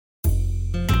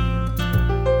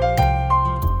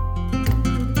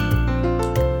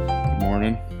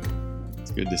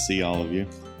Good to see all of you.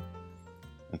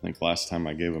 I think last time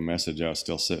I gave a message, I was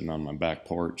still sitting on my back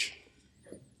porch,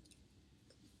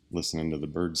 listening to the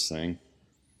birds sing.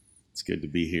 It's good to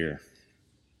be here.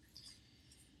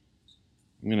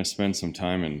 I'm going to spend some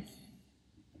time in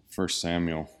 1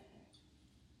 Samuel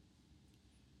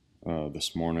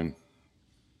this morning.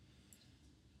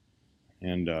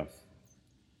 And I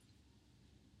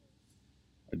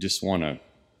just want to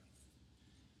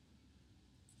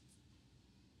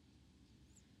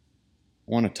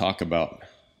talk about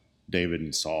David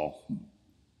and Saul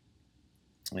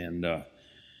and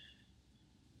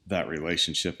that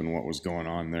relationship and what was going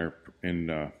on there. And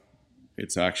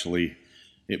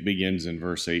it begins in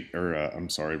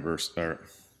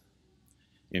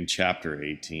in chapter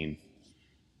 18.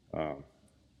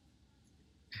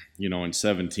 In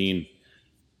 17,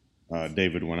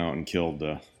 David went out and killed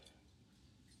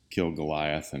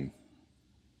Goliath and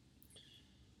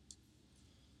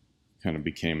kind of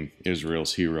became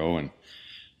Israel's hero. And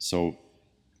so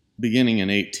beginning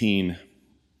in 18,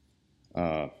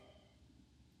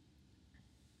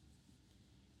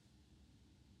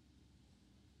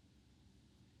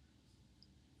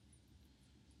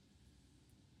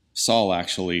 Saul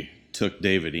actually took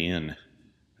David in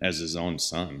as his own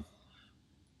son.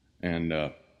 And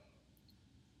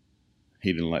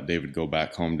he didn't let David go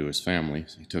back home to his family.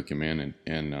 So he took him in,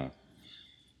 and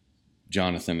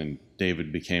Jonathan and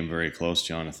David became very close.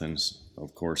 Jonathan's,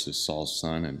 of course, is Saul's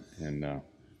son, and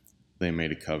they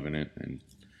made a covenant.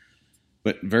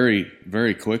 But very,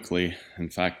 very quickly, in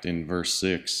fact, in verse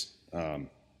 6,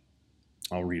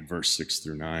 I'll read verse 6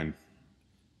 through 9.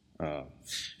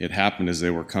 It happened as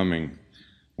they were coming,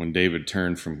 when David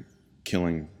turned from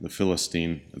killing the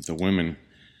Philistine, that the women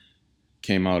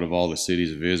came out of all the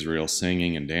cities of Israel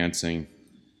singing and dancing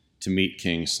to meet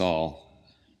King Saul,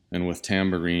 and with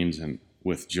tambourines and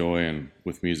with joy and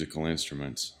with musical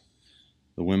instruments.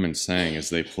 The women sang as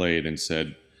they played and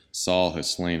said, "Saul has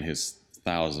slain his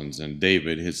thousands and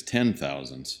David his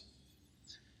 10,000s."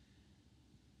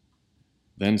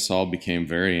 Then Saul became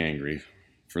very angry,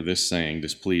 for this saying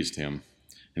displeased him,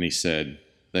 and he said,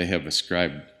 "They have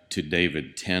ascribed to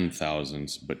David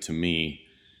 10,000s, but to me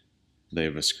they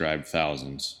have ascribed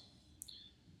thousands.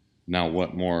 Now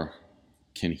what more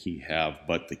can he have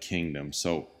but the kingdom?"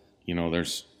 So,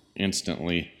 there's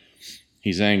instantly,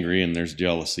 he's angry and there's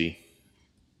jealousy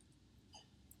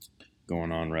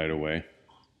going on right away.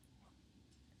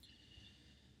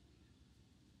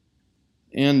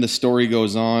 And the story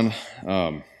goes on.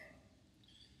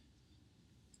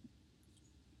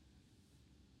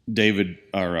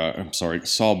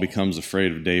 Saul becomes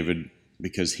afraid of David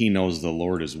because he knows the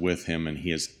Lord is with him, and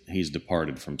he's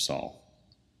departed from Saul.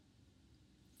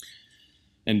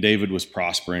 And David was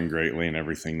prospering greatly in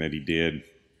everything that he did,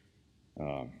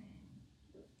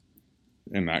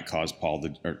 and that caused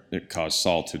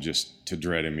Saul to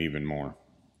dread him even more.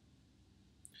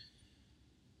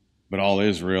 But all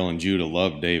Israel and Judah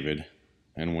loved David,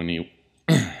 and when he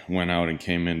went out and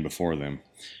came in before them,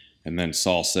 and then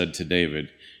Saul said to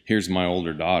David, "Here's my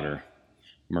older daughter,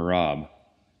 Merab.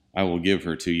 I will give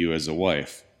her to you as a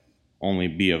wife. Only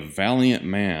be a valiant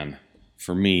man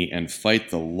for me and fight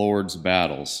the Lord's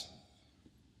battles."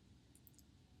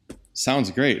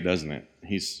 Sounds great, doesn't it?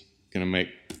 He's going to make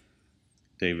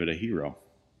David a hero.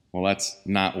 Well, that's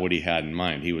not what he had in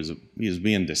mind. He was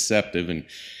being deceptive, and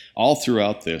all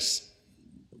throughout this,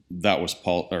 that was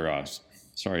I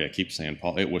keep saying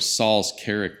Paul. It was Saul's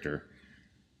character.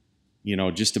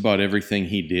 Just about everything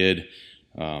he did.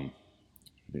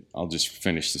 I'll just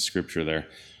finish the scripture there.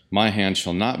 "My hand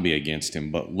shall not be against him,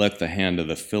 but let the hand of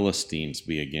the Philistines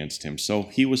be against him." So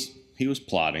he was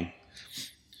plotting.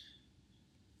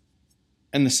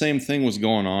 And the same thing was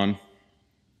going on.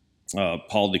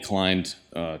 Paul declined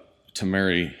to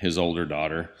marry his older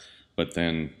daughter, but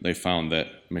then they found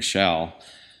that Michal,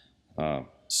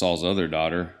 Saul's other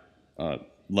daughter,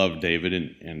 loved David,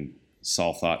 and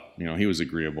Saul thought, he was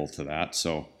agreeable to that.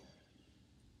 So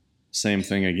same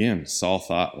thing again. Saul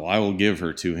thought, well, I will give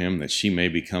her to him that she may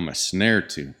become a snare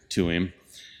to him,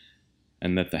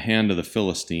 and that the hand of the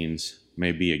Philistines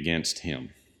may be against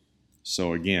him.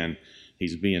 So again,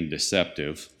 he's being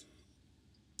deceptive.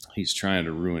 He's trying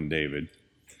to ruin David.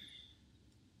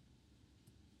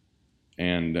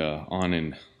 And on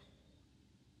in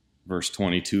verse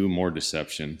 22, more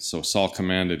deception. "So Saul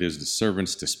commanded his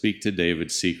servants to speak to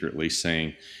David secretly,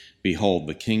 saying, 'Behold,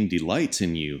 the king delights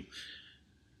in you,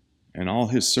 and all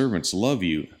his servants love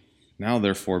you. Now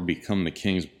therefore become the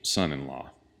king's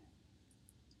son-in-law.'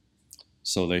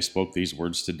 So they spoke these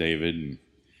words to David.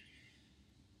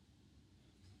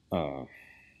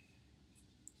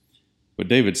 But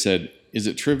David said, Is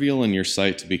it trivial in your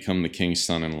sight to become the king's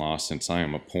son-in-law, since I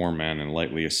am a poor man and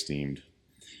lightly esteemed?"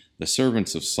 The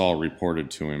servants of Saul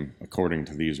reported to him according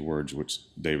to these words which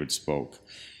David spoke.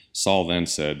 Saul then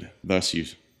said, "Thus you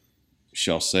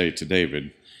shall say to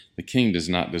David, the king does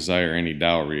not desire any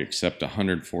dowry except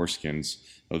 100 foreskins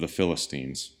of the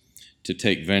Philistines, to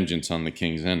take vengeance on the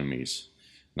king's enemies."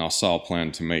 Now Saul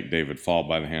planned to make David fall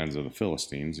by the hands of the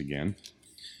Philistines again.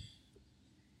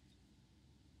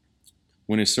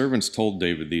 When his servants told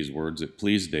David these words, it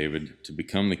pleased David to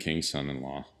become the king's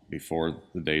son-in-law before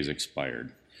the days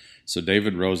expired. So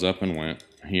David rose up and went,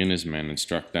 he and his men, and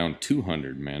struck down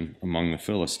 200 men among the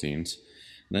Philistines.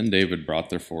 Then David brought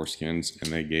their foreskins,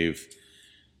 and they gave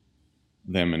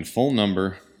them in full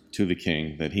number to the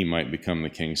king, that he might become the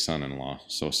king's son-in-law.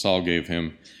 So Saul gave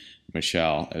him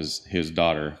Michal as his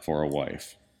daughter for a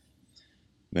wife.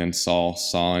 Then Saul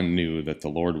saw and knew that the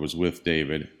Lord was with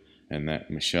David, and that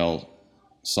Michal,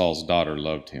 Saul's daughter,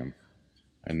 loved him.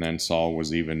 And then Saul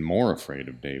was even more afraid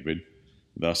of David.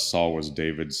 Thus Saul was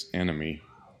David's enemy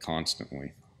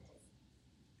constantly.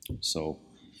 So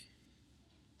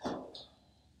I'm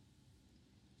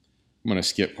going to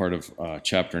skip part of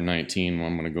chapter 19.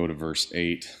 I'm going to go to verse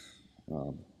 8,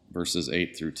 verses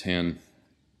 8 through 10.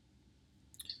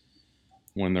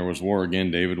 When there was war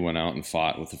again, David went out and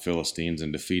fought with the Philistines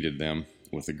and defeated them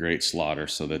with a great slaughter,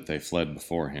 so that they fled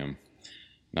before him.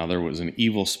 Now there was an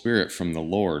evil spirit from the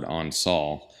Lord on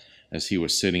Saul, as he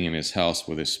was sitting in his house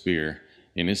with his spear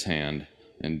in his hand,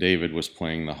 and David was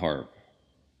playing the harp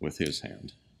with his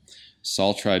hand.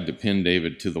 Saul tried to pin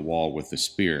David to the wall with the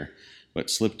spear, but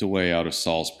slipped away out of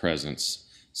Saul's presence,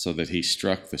 so that he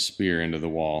struck the spear into the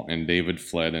wall, and David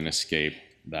fled and escaped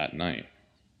that night.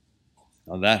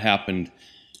 Now that happened,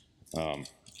 I'm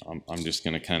just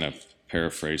going to kind of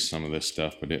paraphrase some of this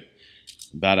stuff, but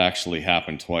that actually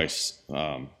happened twice.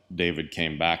 David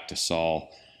came back to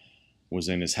Saul, was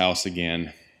in his house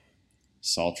again.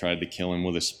 Saul tried to kill him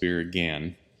with a spear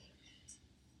again.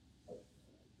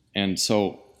 And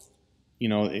so,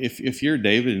 if you're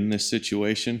David in this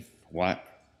situation, why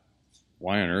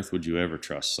on earth would you ever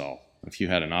trust Saul? If you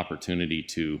had an opportunity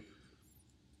to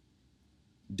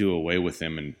do away with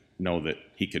him and know that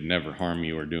he could never harm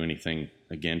you or do anything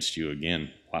against you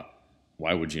again,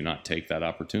 why would you not take that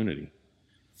opportunity?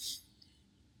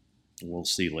 We'll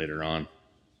see later on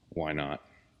why not.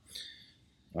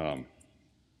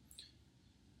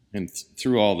 And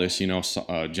through all this,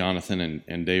 Jonathan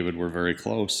and David were very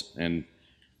close, and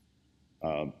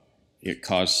it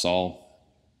caused Saul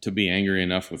to be angry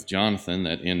enough with Jonathan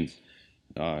that in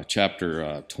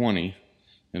chapter 20,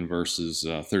 in verses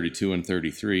 32 and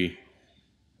 33,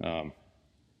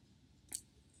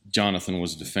 Jonathan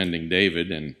was defending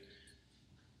David, and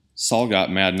Saul got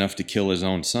mad enough to kill his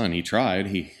own son. He tried.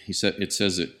 He said, it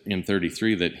says it in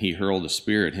 33 that he hurled a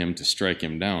spear at him to strike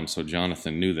him down. So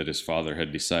Jonathan knew that his father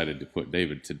had decided to put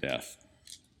David to death.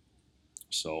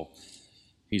 So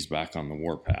he's back on the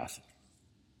warpath.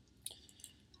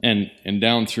 And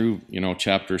down through,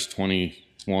 chapters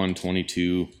 21,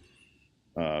 22,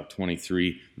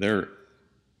 23,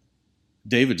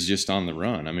 David's just on the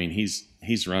run. I mean,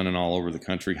 he's running all over the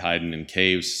country, hiding in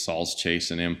caves. Saul's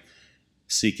chasing him,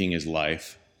 seeking his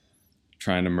life,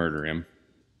 trying to murder him.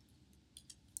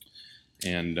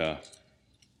 And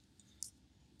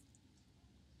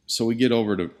so we get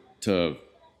over to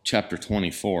chapter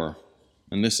 24,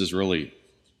 and this is really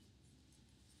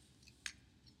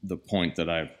the point that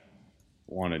I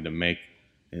wanted to make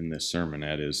in this sermon.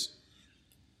 That is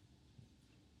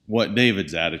what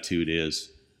David's attitude is.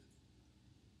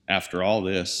 After all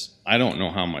this, I don't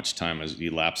know how much time has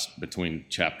elapsed between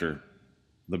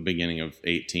the beginning of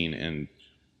 18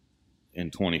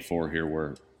 and 24 here,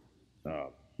 where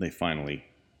they finally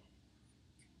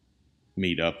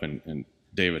meet up and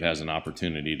David has an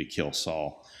opportunity to kill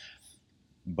Saul.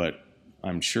 But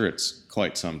I'm sure it's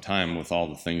quite some time with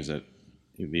all the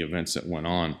events that went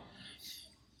on.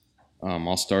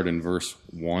 I'll start in verse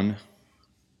 1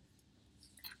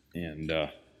 and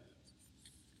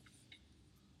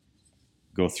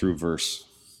go through verse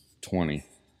 20.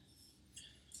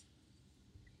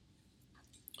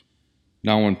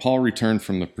 Now when Paul returned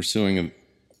from pursuing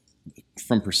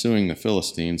the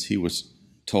Philistines, he was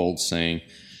told, saying,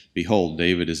 "Behold,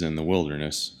 David is in the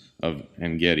wilderness of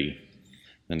En-gedi."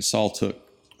 Then Saul took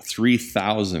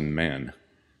 3,000 men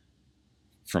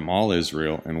from all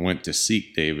Israel and went to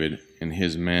seek David and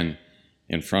his men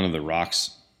in front of the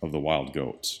rocks of the wild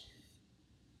goats.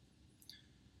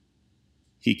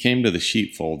 He came to the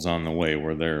sheepfolds on the way,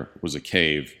 where there was a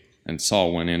cave, and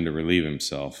Saul went in to relieve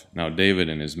himself. Now David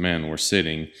and his men were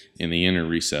sitting in the inner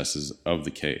recesses of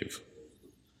the cave.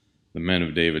 The men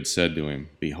of David said to him,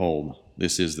 Behold,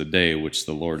 this is the day which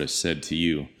the Lord has said to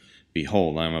you,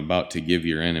 Behold, I am about to give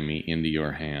your enemy into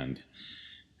your hand,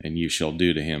 and you shall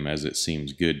do to him as it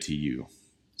seems good to you.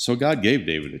 So God gave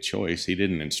David a choice. He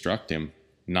didn't instruct him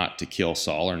not to kill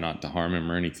Saul or not to harm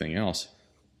him or anything else.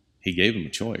 He gave him a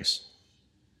choice.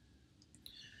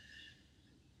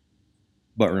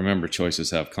 But remember,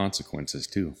 choices have consequences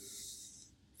too.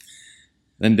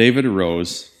 Then David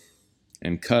arose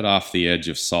and cut off the edge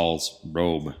of Saul's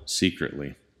robe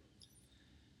secretly.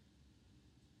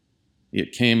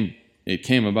 It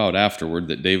came about afterward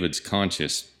that David's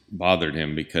conscience bothered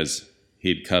him because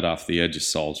he'd cut off the edge of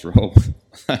Saul's robe.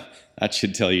 That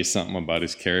should tell you something about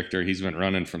his character. He's been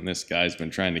running from this guy. He's been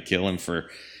trying to kill him for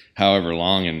however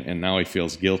long, and now he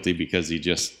feels guilty because he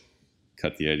just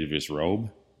cut the edge of his robe.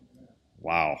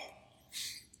 Wow.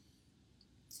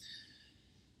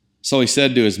 So he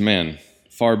said to his men,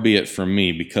 Far be it from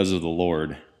me, because of the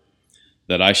Lord,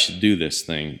 that I should do this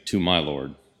thing to my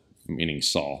Lord, meaning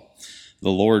Saul, the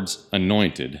Lord's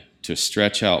anointed, to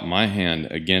stretch out my hand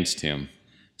against him,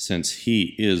 since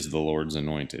he is the Lord's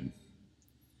anointed.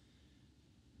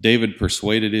 David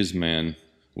persuaded his men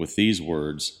with these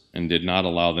words and did not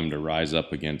allow them to rise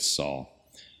up against Saul.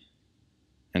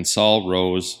 And Saul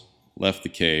rose, left the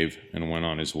cave, and went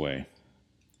on his way.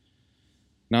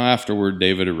 Now afterward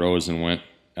David arose and went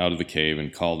out of the cave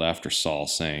and called after Saul,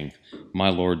 saying, My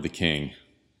lord the king.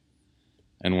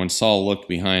 And when Saul looked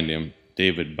behind him,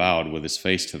 David bowed with his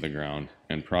face to the ground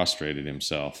and prostrated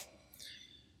himself.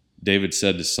 David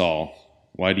said to Saul,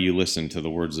 Why do you listen to the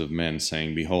words of men,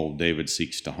 saying, Behold, David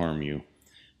seeks to harm you?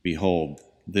 Behold,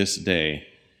 this day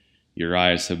your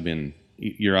eyes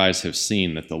have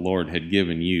seen that the Lord had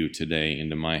given you today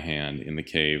into my hand in the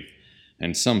cave,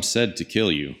 and some said to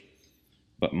kill you.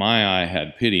 But my eye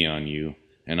had pity on you,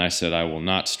 and I said, I will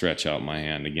not stretch out my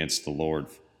hand against the Lord,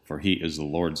 for he is the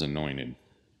Lord's anointed.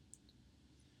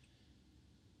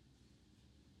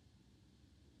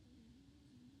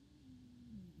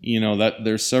 You know, that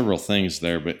there's several things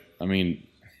there, but I mean,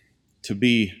 to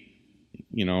be,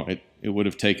 it would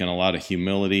have taken a lot of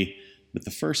humility. But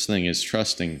the first thing is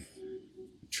trusting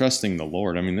the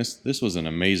Lord. I mean, this was an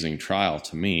amazing trial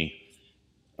to me.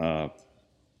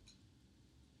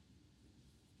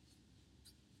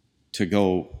 To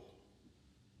go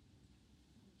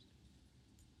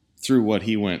through what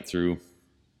he went through,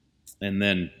 and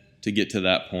then to get to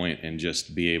that point and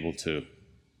just be able to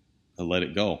let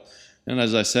it go. And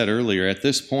as I said earlier, at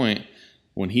this point,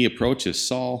 when he approaches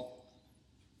Saul,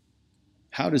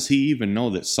 how does he even know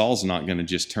that Saul's not going to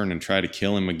just turn and try to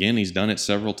kill him again? He's done it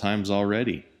several times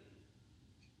already.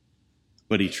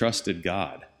 But he trusted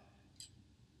God.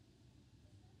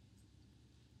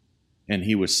 And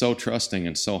he was so trusting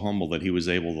and so humble that he was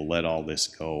able to let all this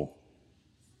go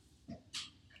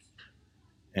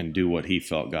and do what he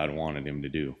felt God wanted him to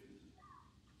do.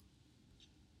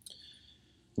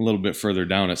 A little bit further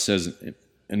down it says,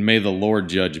 And may the Lord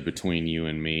judge between you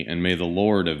and me, and may the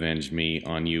Lord avenge me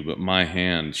on you, but my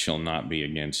hand shall not be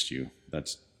against you.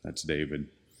 That's David.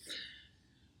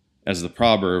 As the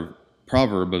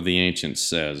proverb of the ancients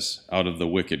says, Out of the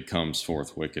wicked comes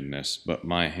forth wickedness, but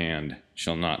my hand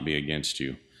shall not be against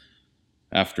you.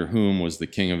 After whom has the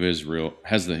king of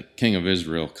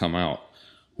Israel come out?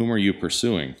 Whom are you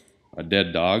pursuing? A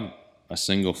dead dog? A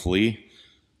single flea?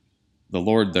 The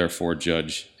Lord therefore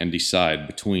judge and decide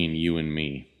between you and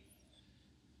me.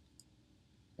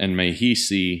 And may he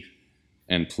see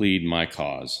and plead my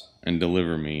cause and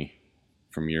deliver me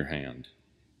from your hand.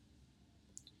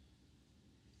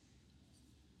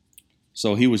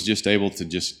 So he was just able to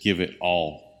just give it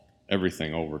all,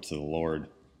 everything over to the Lord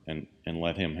and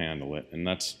let him handle it. And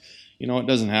that's, it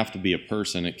doesn't have to be a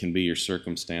person. It can be your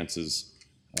circumstances.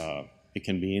 It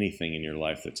can be anything in your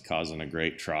life that's causing a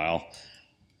great trial.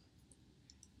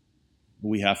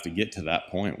 We have to get to that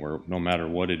point where no matter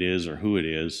what it is or who it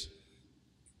is,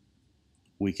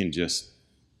 we can just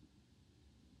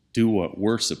do what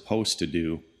we're supposed to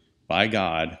do by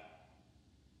God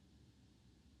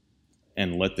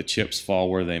and let the chips fall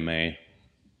where they may,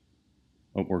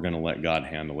 but we're going to let God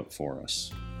handle it for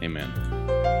us.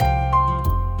 Amen.